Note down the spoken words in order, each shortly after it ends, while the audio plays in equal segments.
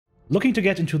Looking to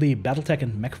get into the Battletech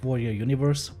and Mechwarrior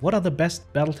universe, what are the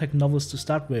best Battletech novels to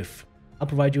start with? I'll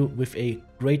provide you with a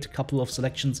great couple of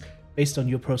selections based on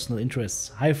your personal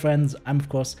interests. Hi friends, I'm of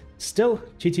course still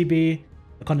TTB,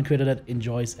 a content creator that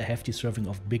enjoys a hefty serving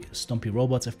of big stompy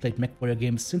robots. I've played Mechwarrior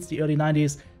games since the early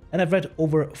 90s, and I've read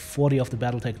over 40 of the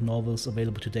Battletech novels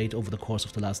available to date over the course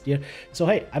of the last year. So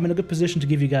hey, I'm in a good position to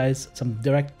give you guys some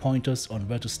direct pointers on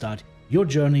where to start your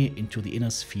journey into the inner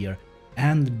sphere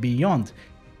and beyond.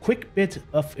 Quick bit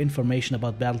of information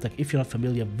about Battletech if you're not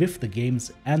familiar with the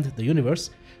games and the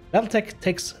universe. Battletech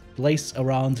takes place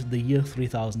around the year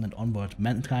 3000 and onward.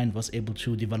 Mankind was able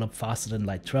to develop faster than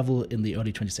light travel in the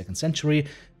early 22nd century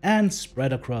and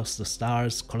spread across the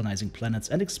stars, colonizing planets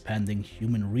and expanding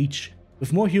human reach.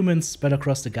 With more humans spread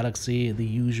across the galaxy, the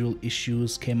usual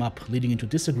issues came up, leading into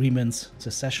disagreements,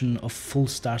 secession of full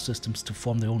star systems to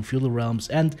form their own feudal realms,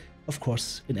 and, of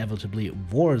course, inevitably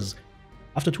wars.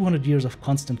 After 200 years of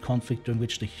constant conflict during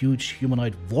which the huge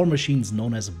humanoid war machines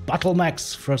known as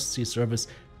Battlemechs first see service,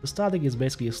 the Starleague is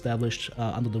basically established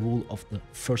under the rule of the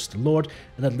First Lord,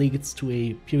 and that leads to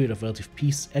a period of relative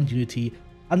peace and unity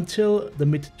until the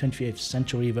mid-28th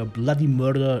century, where bloody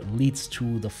murder leads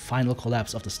to the final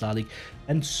collapse of the Starleague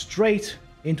and straight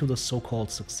into the so-called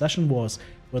Succession Wars,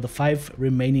 where the 5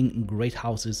 remaining great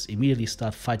houses immediately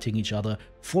start fighting each other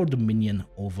for dominion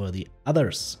over the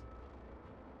others.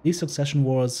 These succession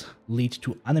wars lead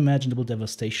to unimaginable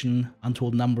devastation,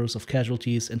 untold numbers of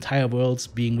casualties, entire worlds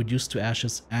being reduced to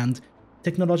ashes, and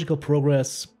technological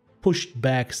progress pushed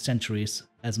back centuries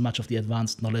as much of the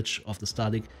advanced knowledge of the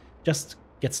Starleague just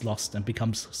gets lost and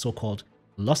becomes so-called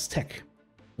lost tech.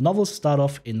 The novels start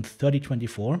off in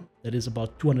 3024, that is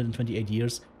about 228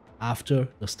 years after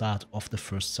the start of the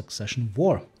first succession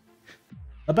war.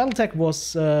 Battletech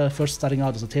was first starting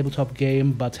out as a tabletop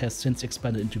game, but has since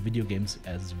expanded into video games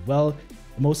as well.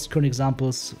 The most current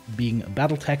examples being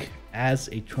Battletech as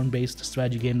a turn-based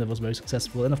strategy game that was very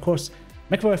successful, and of course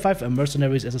Mechwarrior 5 and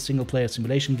Mercenaries as a single-player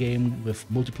simulation game with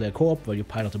multiplayer co-op where you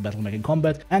pilot a battle mech in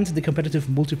combat, and the competitive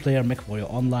multiplayer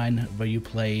Mechwarrior Online where you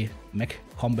play mech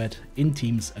combat in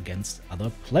teams against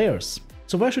other players.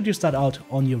 So where should you start out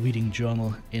on your reading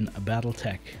journal in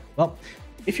Battletech? Well,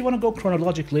 if you want to go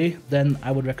chronologically, then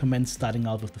I would recommend starting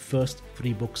out with the first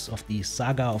 3 books of the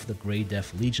Saga of the Grey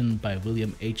Death Legion by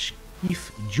William H.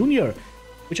 Keith Jr.,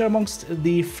 which are amongst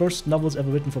the first novels ever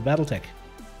written for Battletech.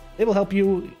 They will help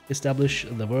you establish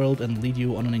the world and lead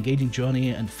you on an engaging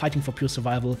journey and fighting for pure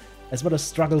survival, as well as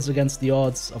struggles against the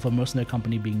odds of a mercenary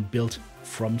company being built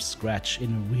from scratch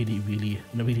in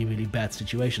a really bad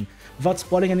situation. Without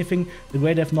spoiling anything, the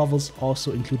Grey Death novels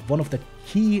also include one of the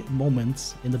key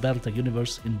moments in the Battletech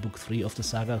universe in Book 3 of the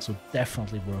saga, so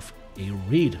definitely worth a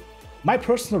read. My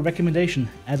personal recommendation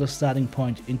as a starting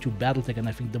point into Battletech, and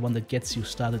I think the one that gets you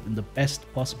started in the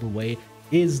best possible way,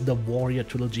 is the Warrior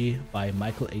Trilogy by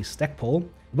Michael A. Stackpole.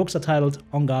 The books are titled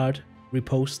En Garde,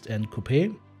 Riposte, and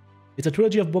Coupé. It's a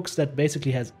trilogy of books that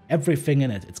basically has everything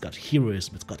in it. It's got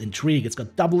heroism, it's got intrigue, it's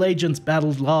got double agents,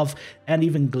 battle love, and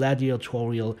even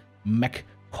gladiatorial mech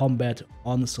combat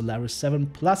on Solaris 7,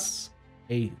 plus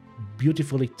a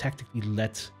beautifully tactically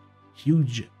led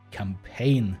huge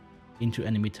campaign into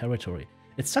enemy territory.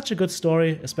 It's such a good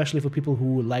story, especially for people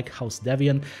who like House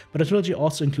Devian, but the trilogy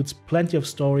also includes plenty of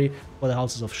story for the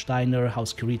houses of Steiner,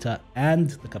 House Kurita,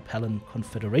 and the Capellan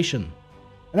Confederation.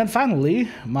 And then finally,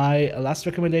 my last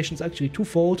recommendation is actually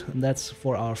twofold, and that's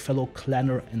for our fellow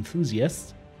clanner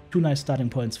enthusiasts. 2 nice starting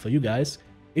points for you guys.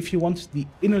 If you want the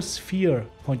inner sphere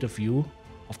point of view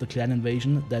of the clan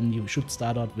invasion, then you should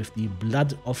start out with the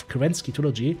Blood of Kerensky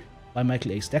trilogy by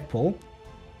Michael A. Stackpole.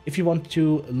 If you want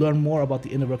to learn more about the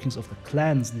inner workings of the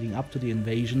clans leading up to the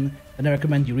invasion, then I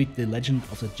recommend you read The Legend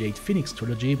of the Jade Phoenix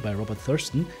trilogy by Robert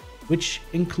Thurston, which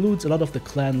includes a lot of the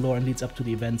clan lore and leads up to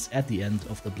the events at the end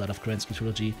of the Blood of Kerensky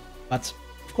trilogy, but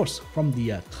of course from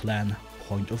the clan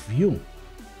point of view.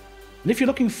 And if you're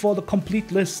looking for the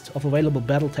complete list of available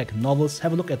Battletech novels,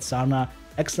 have a look at Sarna,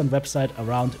 excellent website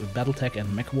around Battletech and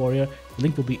Mechwarrior. The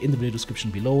link will be in the video description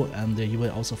below, and you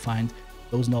will also find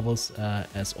those novels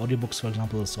as audiobooks, for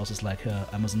example, sources like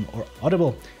Amazon or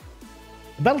Audible.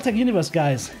 The Battletech universe,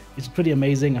 guys, is pretty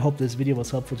amazing. I hope this video was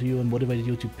helpful to you and motivated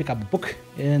you to pick up a book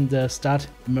and start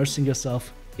immersing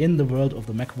yourself in the world of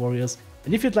the Mech Warriors.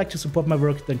 And if you'd like to support my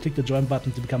work, then click the join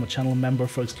button to become a channel member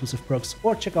for exclusive perks,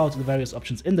 or check out the various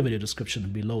options in the video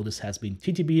description below. This has been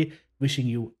TTB, wishing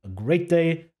you a great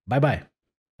day. Bye bye.